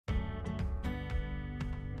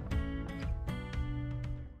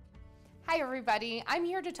Hi everybody, I'm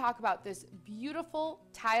here to talk about this beautiful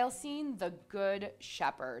tile scene, the Good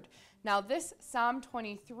Shepherd. Now this Psalm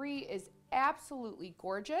 23 is absolutely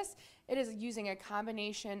gorgeous. It is using a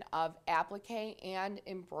combination of applique and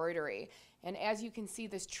embroidery. And as you can see,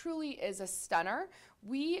 this truly is a stunner.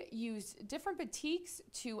 We used different batiks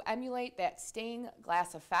to emulate that stained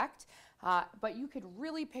glass effect, but you could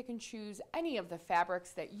really pick and choose any of the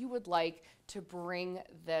fabrics that you would like to bring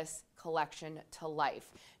this collection to life.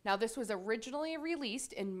 Now this was originally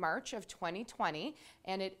released in March of 2020,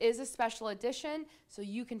 and it is a special edition, so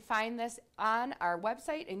you can find this on our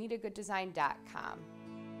website, AnitaGoodesign.com.